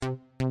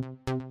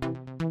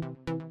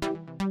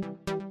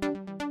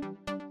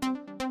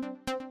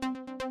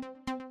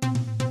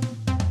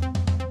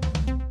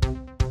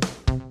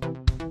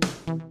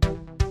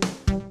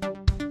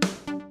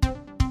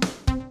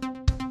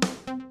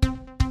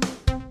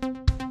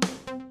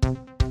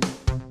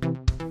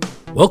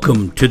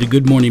Welcome to the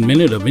Good Morning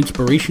Minute of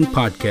Inspiration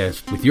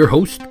podcast with your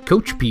host,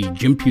 Coach P,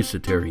 Jim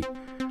Pusateri.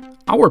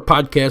 Our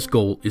podcast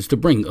goal is to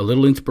bring a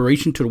little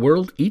inspiration to the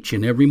world each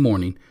and every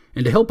morning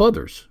and to help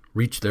others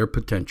reach their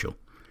potential.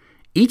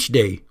 Each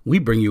day, we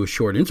bring you a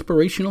short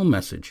inspirational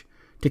message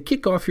to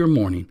kick off your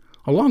morning,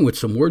 along with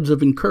some words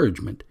of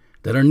encouragement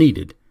that are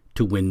needed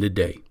to win the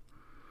day.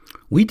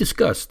 We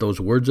discuss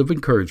those words of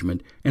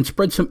encouragement and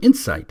spread some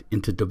insight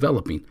into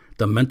developing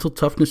the mental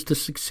toughness to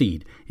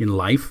succeed in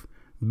life,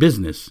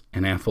 business,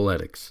 and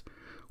athletics.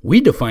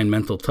 We define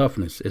mental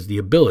toughness as the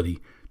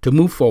ability to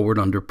move forward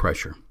under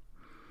pressure.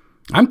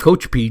 I'm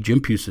Coach P,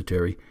 Jim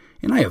Pusateri,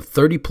 and I have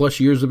 30 plus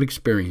years of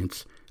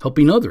experience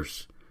helping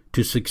others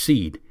to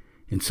succeed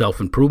in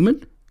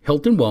self-improvement,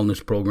 health and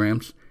wellness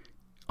programs,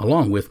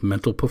 along with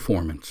mental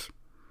performance.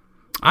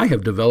 I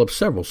have developed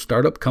several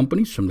startup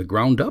companies from the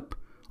ground up,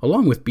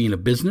 along with being a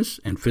business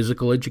and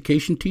physical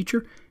education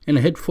teacher and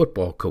a head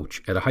football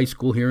coach at a high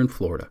school here in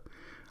Florida.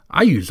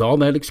 I use all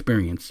that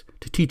experience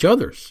to teach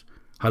others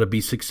how to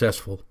be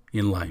successful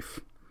in life.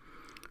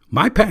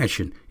 My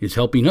passion is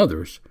helping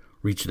others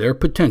reach their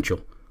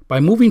potential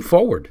by moving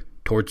forward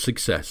towards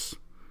success.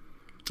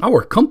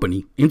 Our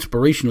company,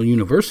 Inspirational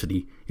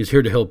University, is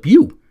here to help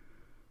you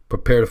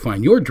prepare to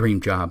find your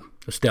dream job,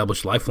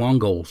 establish lifelong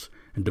goals,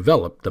 and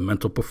develop the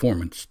mental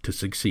performance to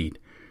succeed.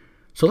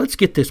 So let's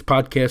get this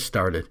podcast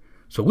started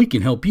so we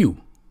can help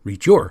you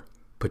reach your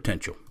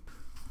potential.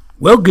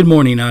 Well, good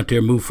morning out there,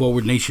 Move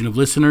Forward Nation of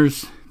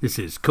listeners. This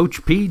is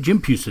Coach P,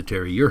 Jim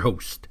Pusateri, your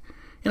host,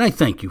 and I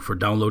thank you for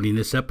downloading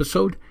this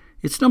episode.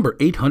 It's number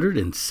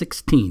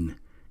 816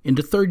 in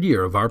the third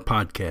year of our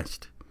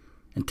podcast.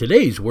 And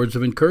today's words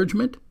of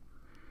encouragement: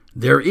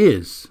 there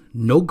is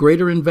no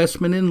greater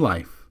investment in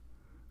life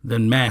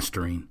than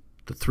mastering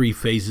the three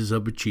phases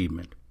of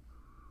achievement.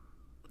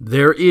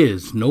 There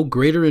is no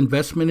greater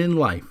investment in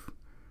life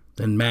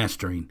than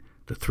mastering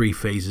the three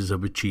phases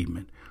of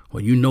achievement.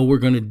 Well, you know we're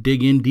going to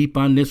dig in deep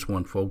on this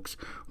one, folks.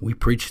 We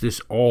preach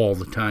this all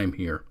the time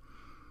here.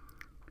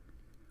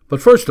 But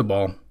first of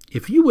all,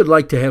 if you would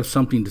like to have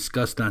something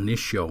discussed on this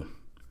show,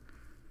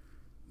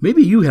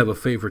 maybe you have a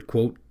favorite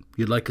quote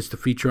you'd like us to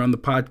feature on the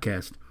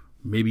podcast.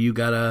 Maybe you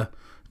got a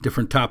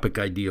different topic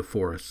idea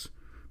for us.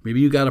 Maybe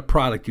you got a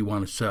product you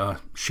want to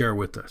share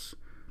with us.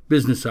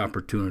 Business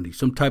opportunity,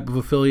 some type of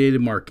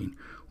affiliated marketing.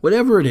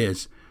 Whatever it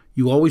is,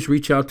 you always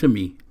reach out to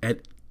me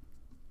at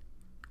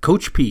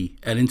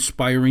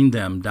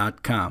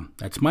coachp@inspiringthem.com.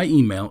 That's my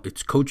email.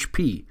 It's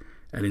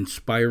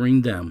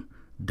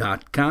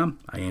coachp@inspiringthem.com.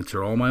 I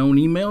answer all my own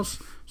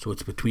emails, so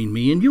it's between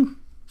me and you.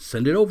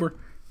 Send it over.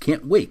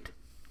 Can't wait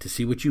to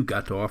see what you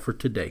got to offer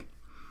today.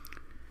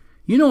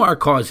 You know our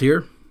cause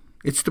here.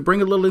 It's to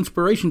bring a little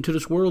inspiration to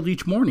this world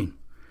each morning,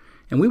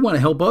 and we want to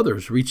help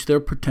others reach their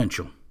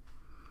potential.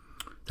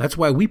 That's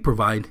why we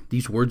provide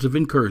these words of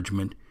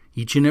encouragement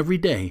each and every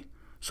day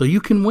so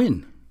you can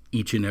win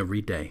each and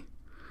every day.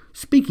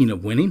 Speaking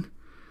of winning,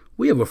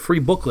 we have a free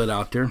booklet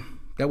out there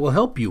that will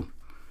help you.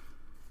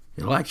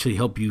 It'll actually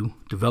help you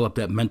develop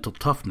that mental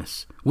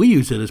toughness. We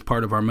use it as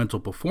part of our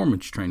mental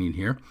performance training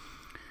here.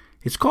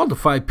 It's called the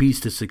 5 P's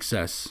to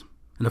Success.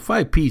 And the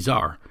 5 P's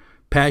are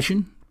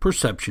passion,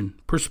 perception,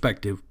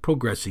 perspective,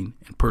 progressing,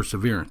 and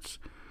perseverance.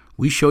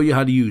 We show you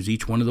how to use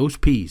each one of those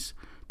P's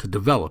to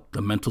develop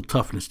the mental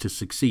toughness to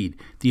succeed,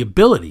 the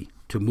ability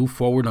to move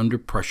forward under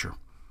pressure.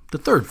 The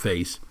third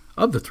phase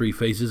of the 3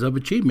 phases of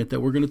achievement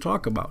that we're going to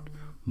talk about,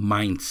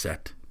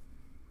 mindset.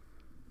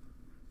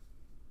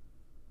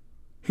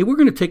 Hey, we're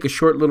going to take a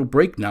short little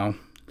break now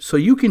so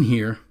you can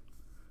hear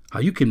how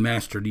you can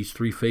master these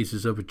 3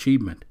 phases of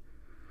achievement.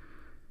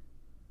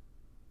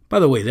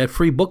 By the way, that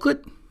free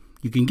booklet,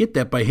 you can get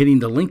that by hitting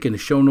the link in the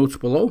show notes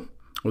below.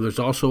 Or there's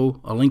also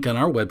a link on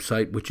our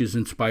website, which is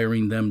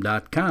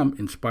inspiringthem.com,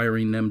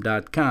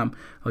 inspiringthem.com.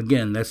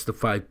 Again, that's the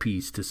 5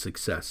 P's to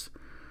success.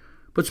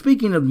 But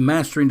speaking of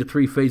mastering the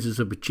 3 phases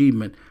of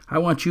achievement, I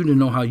want you to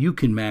know how you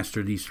can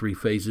master these 3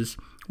 phases,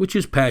 which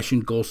is passion,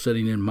 goal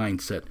setting, and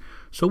mindset.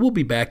 So we'll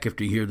be back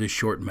after you hear this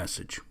short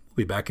message. We'll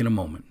be back in a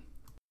moment.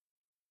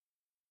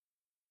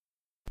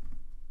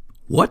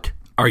 What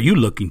are you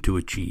looking to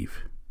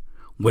achieve?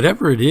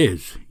 Whatever it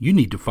is, you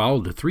need to follow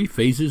the 3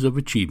 phases of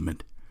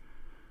achievement.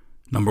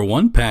 Number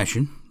 1,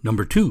 passion.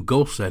 Number 2,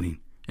 goal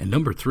setting. And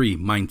number 3,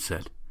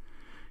 mindset.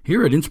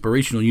 Here at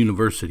Inspirational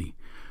University,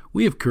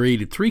 we have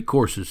created 3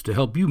 courses to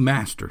help you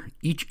master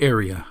each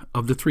area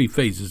of the 3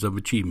 phases of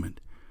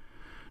achievement.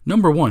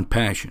 Number 1,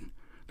 passion.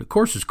 The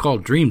course is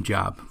called Dream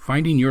Job,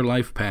 Finding Your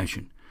Life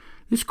Passion.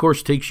 This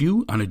course takes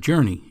you on a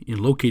journey in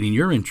locating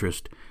your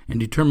interest and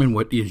determine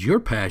what is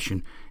your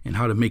passion and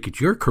how to make it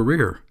your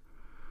career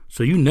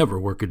so you never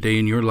work a day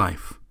in your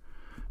life.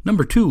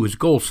 Number 2 is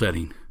goal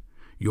setting.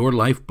 Your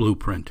Life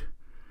Blueprint.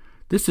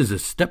 This is a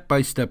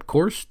step-by-step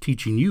course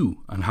teaching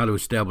you on how to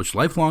establish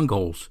lifelong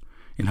goals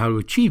and how to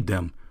achieve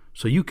them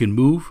so you can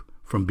move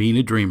from being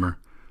a dreamer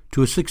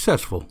to a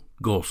successful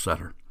goal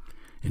setter.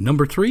 And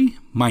number 3,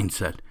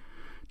 mindset.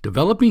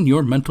 Developing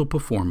your mental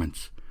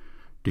performance.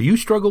 Do you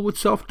struggle with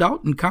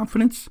self-doubt and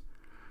confidence?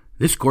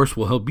 This course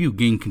will help you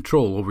gain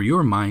control over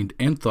your mind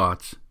and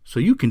thoughts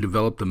so you can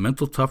develop the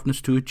mental toughness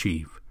to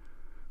achieve.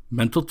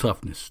 Mental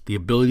toughness, the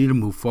ability to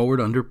move forward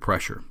under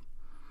pressure.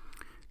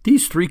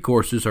 These 3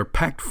 courses are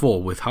packed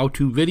full with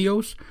how-to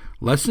videos,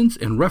 lessons,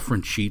 and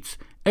reference sheets,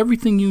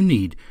 everything you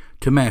need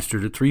to master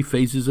the 3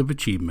 phases of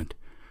achievement.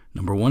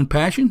 Number 1,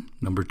 passion.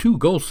 Number 2,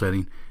 goal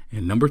setting.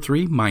 And number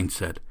 3,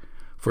 mindset.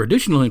 For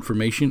additional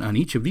information on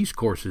each of these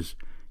courses,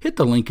 hit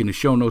the link in the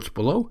show notes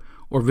below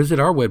or visit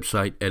our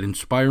website at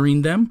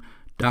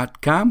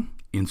inspiringthem.com,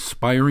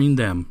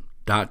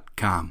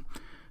 inspiringthem.com.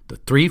 The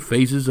 3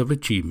 phases of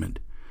achievement.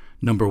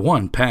 Number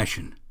 1,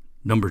 passion.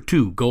 Number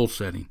 2, goal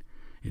setting.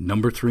 And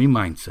number 3,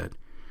 mindset.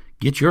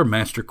 Get your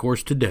master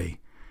course today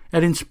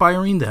at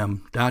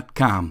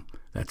inspiringthem.com.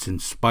 That's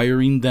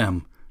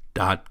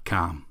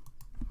inspiringthem.com.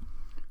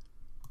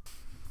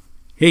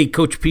 Hey,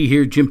 Coach P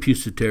here, Jim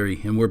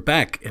Pusateri, and we're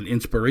back at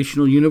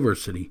Inspirational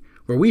University,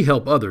 where we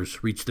help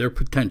others reach their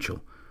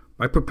potential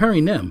by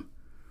preparing them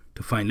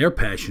to find their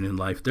passion in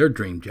life, their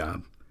dream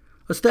job,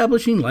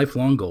 establishing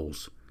lifelong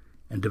goals,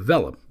 and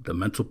develop the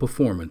mental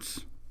performance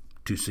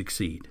to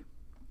succeed.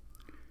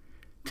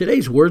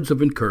 Today's words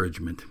of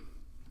encouragement.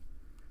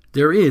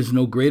 There is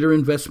no greater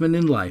investment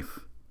in life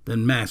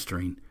than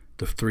mastering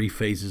the 3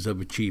 phases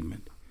of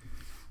achievement.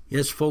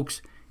 Yes,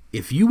 folks,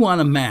 if you want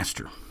to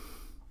master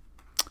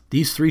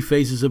these 3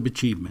 phases of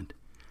achievement,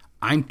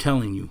 I'm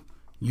telling you,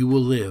 you will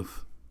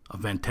live a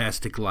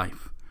fantastic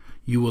life.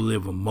 You will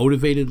live a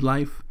motivated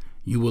life.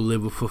 You will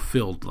live a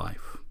fulfilled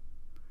life.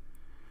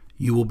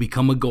 You will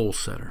become a goal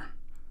setter.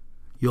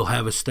 You'll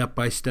have a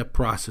step-by-step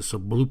process, a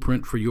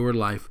blueprint for your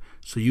life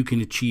so you can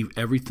achieve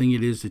everything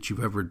it is that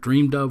you've ever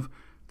dreamed of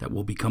that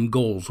will become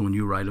goals when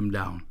you write them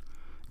down.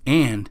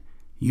 And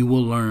you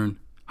will learn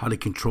how to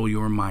control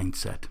your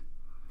mindset.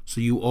 So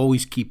you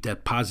always keep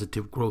that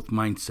positive growth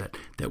mindset,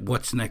 that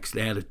what's next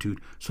attitude,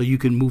 so you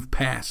can move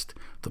past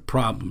the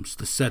problems,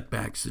 the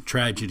setbacks, the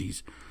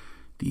tragedies,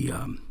 the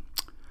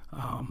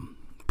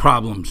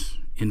problems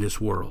in this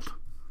world.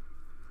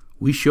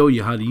 We show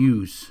you how to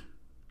use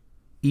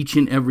each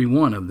and every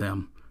one of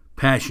them,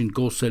 passion,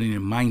 goal setting,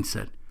 and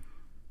mindset,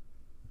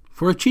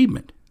 for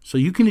achievement, so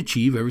you can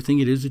achieve everything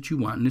it is that you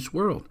want in this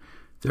world.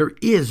 There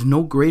is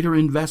no greater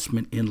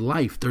investment in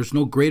life. There's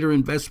no greater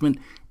investment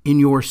in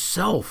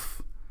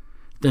yourself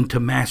than to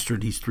master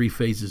these 3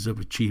 phases of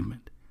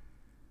achievement.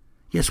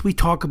 Yes, we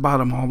talk about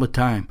them all the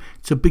time.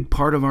 It's a big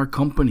part of our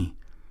company.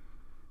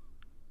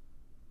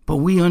 But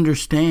we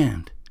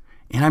understand,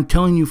 and I'm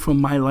telling you from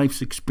my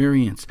life's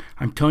experience,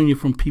 I'm telling you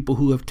from people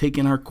who have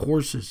taken our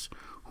courses,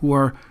 who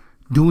are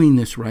doing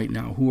this right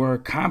now, who are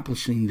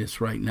accomplishing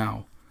this right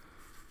now.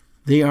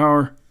 They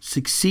are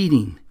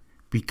succeeding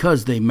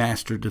because they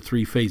mastered the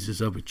 3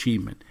 phases of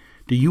achievement.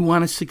 Do you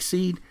want to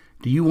succeed?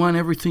 Do you want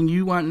everything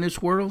you want in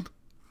this world?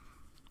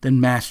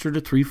 Then master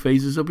the 3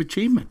 phases of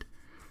achievement.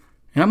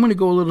 And I'm going to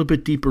go a little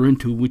bit deeper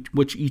into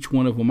which each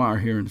one of them are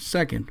here in a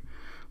second.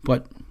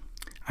 But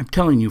I'm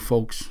telling you,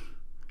 folks,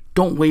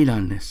 don't wait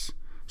on this.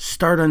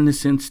 Start on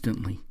this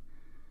instantly.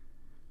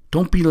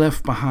 Don't be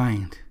left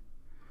behind.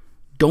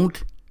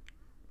 Don't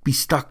be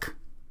stuck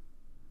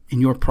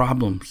in your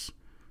problems,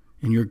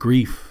 in your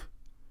grief,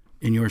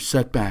 in your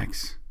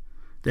setbacks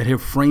that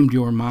have framed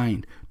your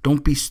mind.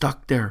 Don't be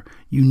stuck there.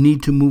 You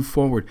need to move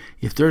forward.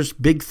 If there's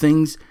big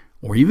things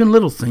or even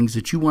little things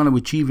that you want to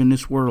achieve in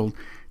this world,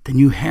 then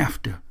you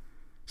have to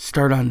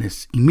start on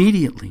this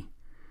immediately.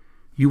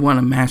 You want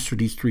to master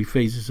these 3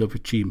 phases of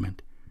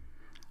achievement.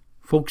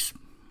 Folks,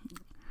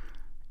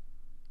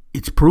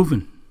 it's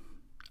proven.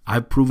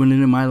 I've proven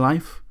it in my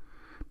life.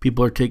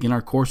 People are taking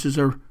our courses,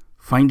 are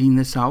finding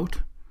this out,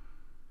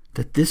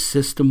 that this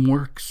system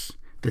works,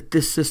 that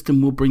this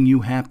system will bring you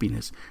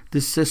happiness.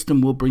 This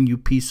system will bring you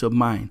peace of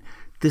mind.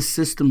 This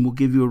system will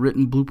give you a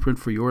written blueprint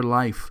for your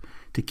life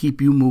to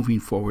keep you moving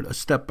forward, a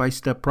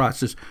step-by-step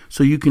process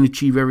so you can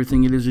achieve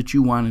everything it is that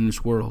you want in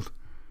this world.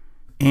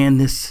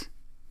 And this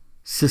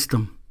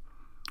system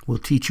will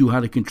teach you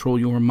how to control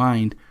your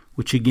mind,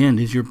 which again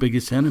is your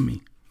biggest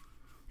enemy.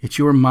 It's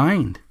your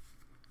mind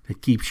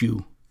that keeps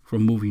you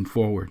from moving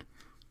forward.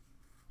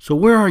 So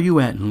where are you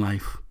at in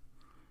life?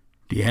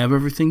 Do you have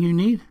everything you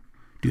need?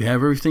 Do you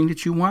have everything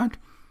that you want?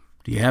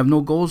 Do you have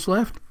no goals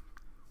left?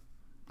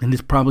 Then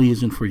this probably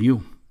isn't for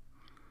you.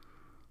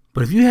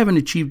 But if you haven't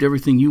achieved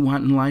everything you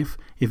want in life,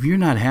 if you're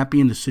not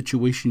happy in the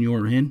situation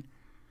you're in,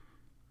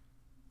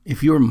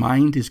 if your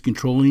mind is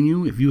controlling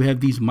you, if you have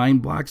these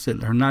mind blocks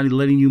that are not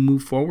letting you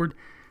move forward,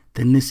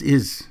 then this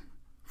is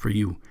for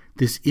you.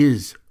 This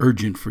is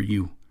urgent for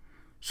you.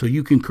 So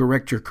you can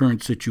correct your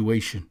current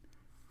situation.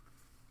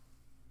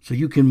 So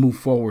you can move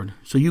forward.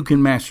 So you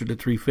can master the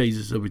 3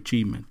 phases of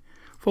achievement.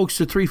 Folks,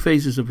 the 3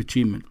 phases of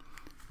achievement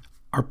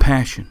are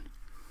passion.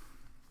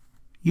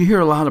 You hear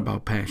a lot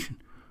about passion.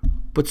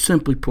 But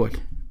simply put,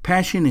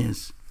 passion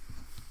is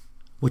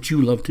what you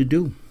love to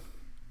do,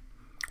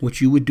 what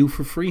you would do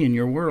for free in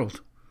your world,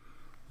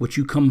 what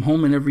you come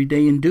home and every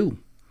day and do,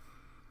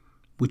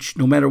 which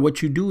no matter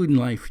what you do in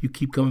life, you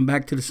keep coming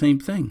back to the same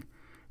thing.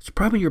 It's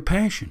probably your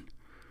passion.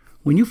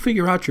 when you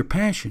figure out your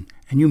passion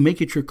and you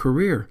make it your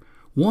career,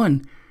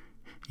 one,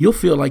 you'll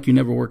feel like you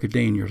never work a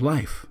day in your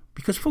life.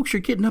 Because, folks,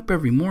 you're getting up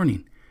every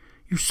morning.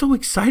 You're so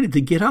excited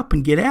to get up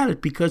and get at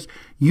it because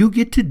you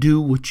get to do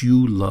what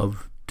you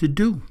love to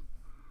do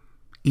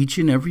each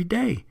and every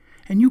day.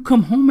 And you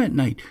come home at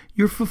night,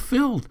 you're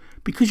fulfilled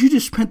because you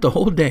just spent the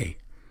whole day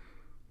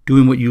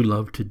doing what you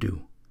love to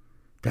do.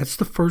 That's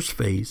the first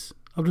phase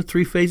of the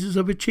 3 phases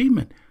of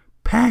achievement.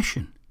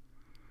 Passion.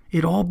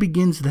 It all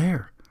begins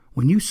there.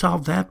 When you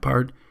solve that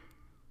part,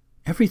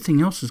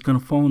 everything else is going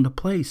to fall into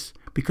place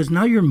because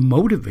now you're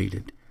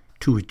motivated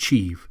to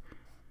achieve.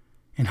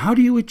 And how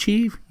do you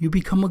achieve? You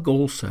become a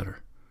goal setter.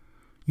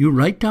 You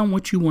write down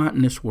what you want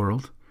in this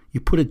world. You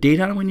put a date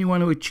on it when you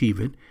want to achieve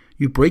it.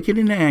 You break it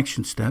into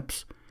action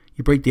steps.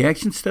 You break the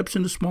action steps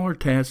into smaller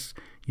tasks.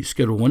 You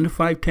schedule 1 to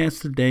 5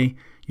 tasks a day.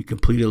 You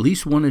complete at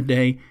least 1 a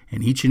day.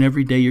 And each and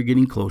every day you're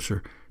getting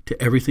closer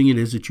to everything it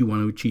is that you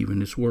want to achieve in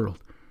this world.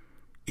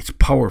 It's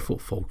powerful,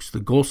 folks. The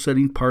goal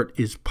setting part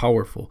is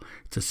powerful.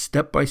 It's a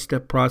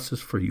step-by-step process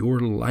for your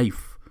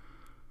life.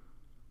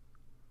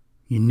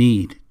 You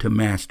need to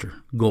master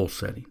goal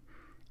setting.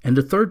 And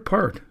the third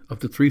part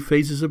of the 3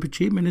 phases of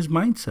achievement is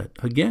mindset.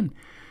 Again,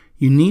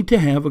 you need to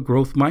have a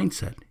growth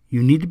mindset.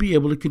 You need to be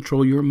able to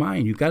control your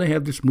mind. You've got to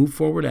have this move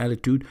forward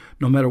attitude.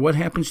 No matter what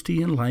happens to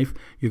you in life,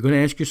 you're going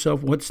to ask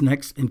yourself what's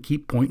next and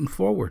keep pointing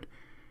forward.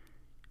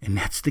 And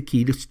that's the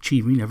key to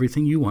achieving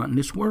everything you want in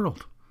this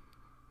world.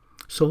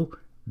 So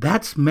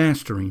that's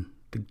mastering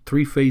the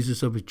 3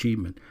 phases of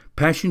achievement.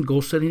 Passion,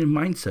 goal setting, and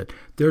mindset.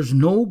 There's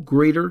no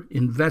greater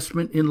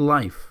investment in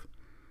life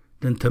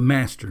than to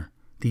master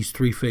these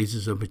 3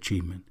 phases of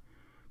achievement.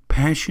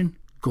 Passion,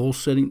 goal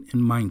setting,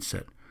 and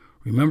mindset.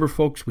 Remember,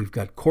 folks, we've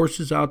got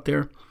courses out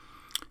there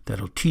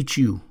that'll teach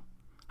you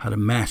how to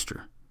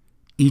master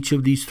each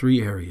of these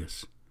 3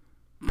 areas.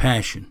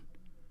 Passion.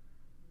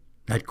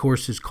 That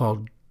course is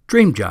called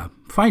Dream Job,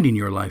 Finding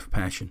Your Life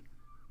Passion.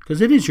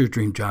 Because it is your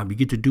dream job. You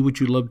get to do what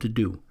you love to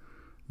do.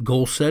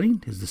 Goal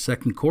setting is the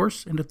second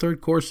course. And the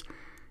third course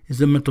is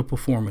the mental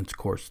performance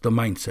course, the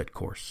mindset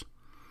course.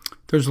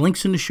 There's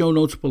links in the show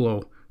notes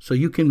below so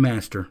you can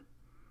master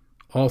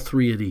all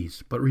 3 of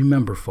these. But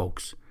remember,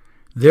 folks,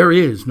 there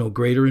is no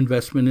greater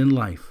investment in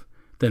life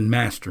than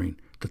mastering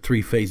the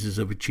 3 phases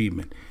of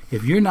achievement.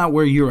 If you're not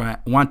where you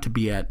want to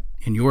be at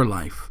in your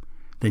life,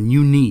 then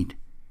you need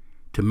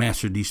to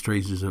master these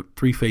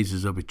 3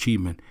 phases of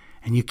achievement.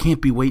 And you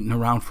can't be waiting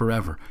around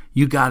forever.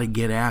 You got to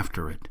get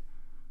after it.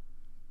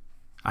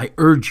 I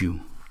urge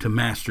you to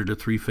master the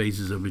 3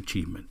 phases of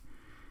achievement.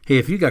 Hey,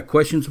 if you got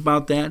questions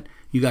about that,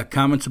 you got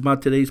comments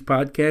about today's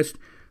podcast,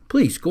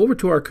 please go over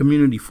to our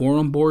community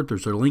forum board.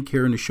 There's a link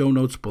here in the show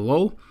notes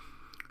below.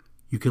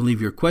 You can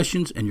leave your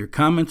questions and your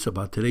comments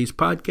about today's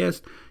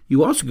podcast.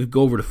 You also could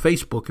go over to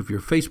Facebook. If you're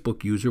a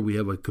Facebook user, we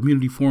have a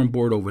community forum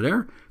board over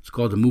there. It's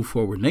called the Move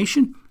Forward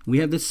Nation. We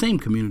have the same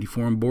community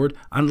forum board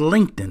on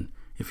LinkedIn.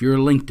 If you're a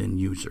LinkedIn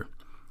user,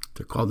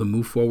 they're called the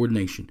Move Forward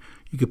Nation.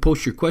 You can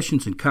post your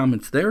questions and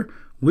comments there.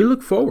 We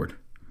look forward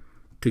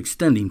to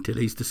extending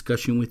today's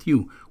discussion with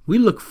you. We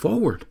look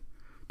forward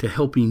to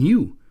helping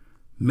you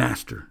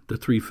master the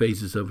 3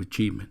 phases of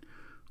achievement.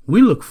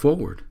 We look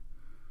forward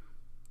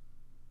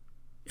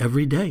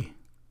every day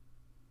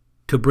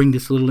to bring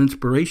this little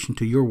inspiration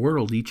to your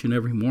world each and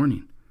every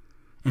morning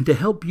and to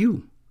help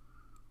you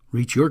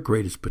reach your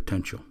greatest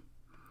potential.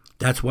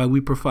 That's why we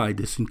provide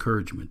this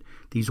encouragement,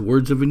 these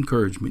words of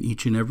encouragement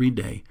each and every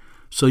day,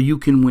 so you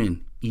can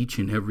win each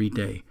and every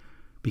day.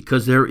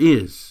 Because there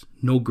is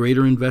no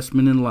greater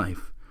investment in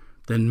life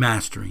than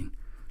mastering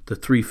the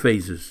 3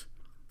 phases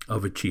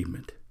of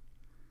achievement.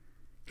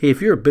 Hey,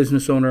 if you're a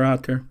business owner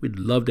out there, we'd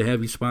love to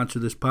have you sponsor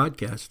this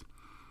podcast.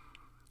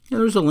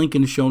 There's a link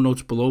in the show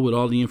notes below with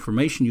all the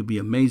information. You'll be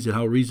amazed at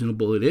how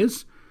reasonable it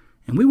is.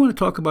 And we want to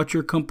talk about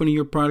your company,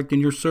 your product,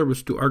 and your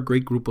service to our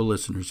great group of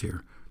listeners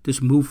here,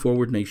 this Move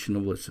Forward Nation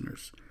of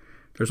listeners.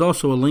 There's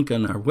also a link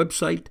on our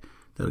website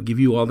that'll give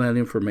you all that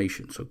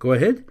information. So go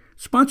ahead,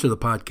 sponsor the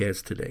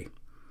podcast today.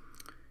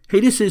 Hey,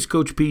 this is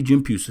Coach P.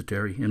 Jim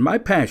Pusateri, and my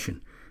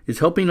passion is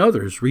helping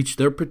others reach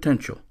their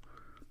potential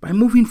by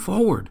moving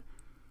forward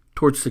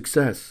towards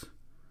success.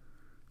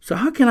 So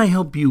how can I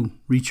help you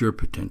reach your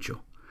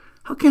potential?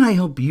 How can I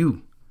help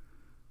you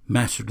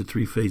master the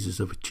 3 phases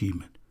of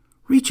achievement?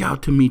 Reach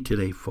out to me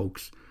today,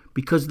 folks,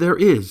 because there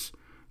is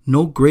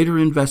no greater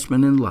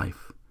investment in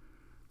life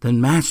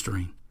than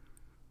mastering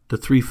the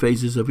 3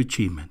 phases of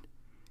achievement.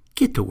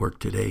 Get to work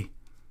today.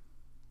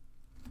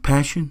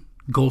 Passion,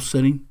 goal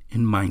setting,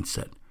 and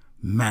mindset.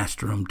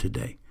 Master them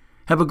today.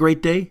 Have a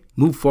great day.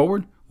 Move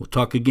forward. We'll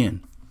talk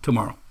again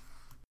tomorrow.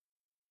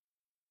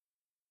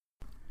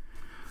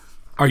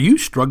 Are you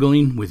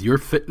struggling with your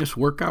fitness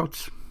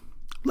workouts?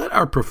 Let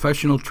our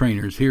professional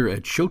trainers here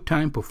at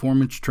Showtime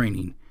Performance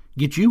Training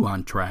get you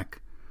on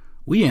track.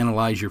 We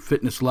analyze your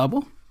fitness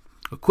level,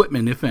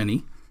 equipment if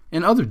any,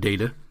 and other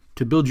data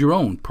to build your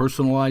own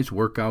personalized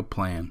workout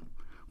plan,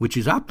 which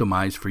is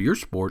optimized for your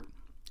sport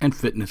and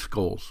fitness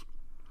goals.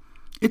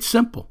 It's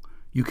simple.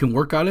 You can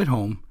work out at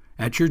home,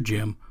 at your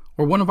gym,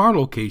 or one of our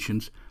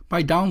locations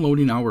by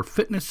downloading our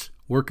fitness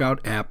workout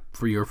app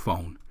for your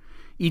phone.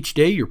 Each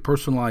day, your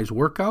personalized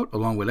workout,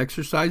 along with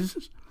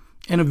exercises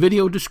and a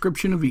video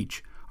description of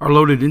each, are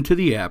loaded into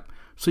the app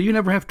so you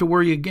never have to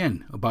worry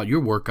again about your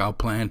workout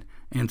plan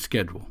and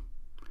schedule.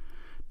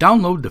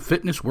 Download the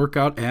fitness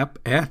workout app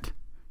at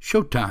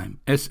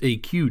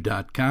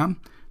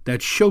ShowtimeSAQ.com.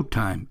 That's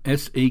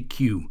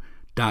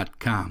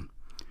ShowtimeSAQ.com.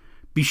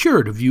 Be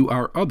sure to view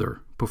our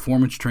other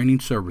performance training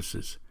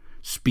services: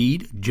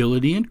 Speed,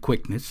 Agility, and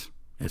Quickness,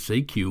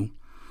 SAQ,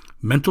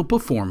 Mental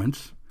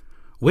Performance,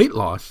 Weight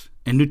Loss,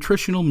 and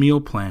Nutritional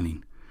Meal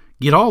Planning.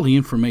 Get all the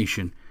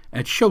information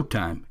at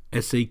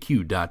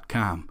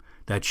ShowtimeSAQ.com.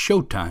 That's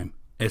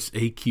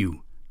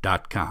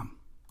ShowtimeSAQ.com.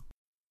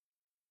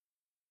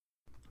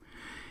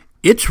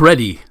 It's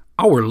ready,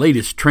 our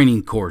latest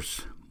training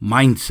course,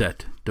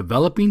 Mindset,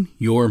 Developing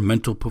Your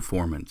Mental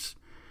Performance.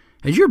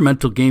 Has your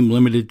mental game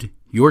limited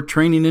your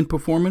training and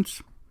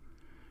performance?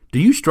 Do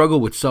you struggle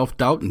with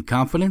self-doubt and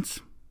confidence?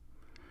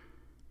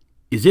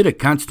 Is it a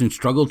constant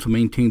struggle to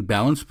maintain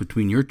balance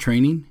between your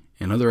training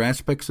and other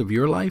aspects of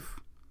your life?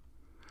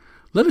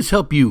 Let us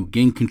help you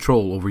gain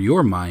control over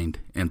your mind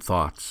and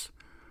thoughts.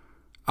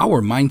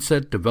 Our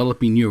Mindset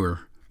Developing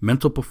Your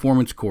Mental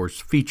Performance course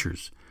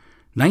features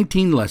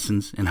 19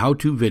 lessons and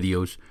how-to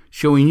videos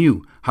showing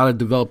you how to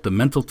develop the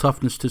mental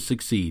toughness to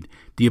succeed,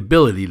 the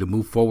ability to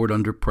move forward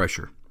under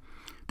pressure.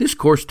 This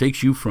course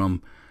takes you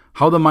from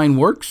how the mind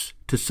works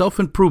to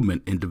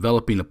self-improvement in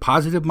developing a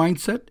positive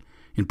mindset,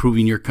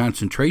 improving your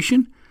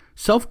concentration,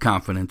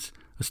 self-confidence,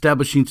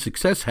 establishing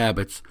success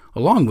habits,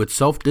 along with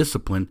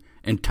self-discipline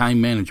and time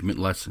management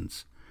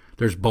lessons.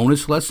 There's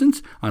bonus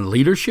lessons on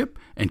leadership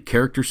and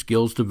character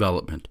skills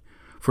development.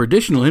 For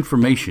additional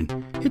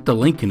information, hit the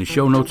link in the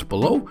show notes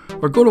below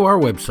or go to our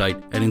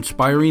website at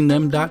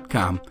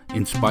inspiringthem.com,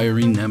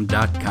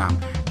 inspiringthem.com.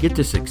 Get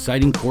this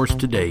exciting course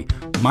today,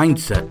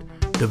 Mindset,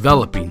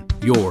 Developing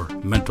Your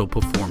Mental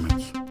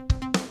Performance.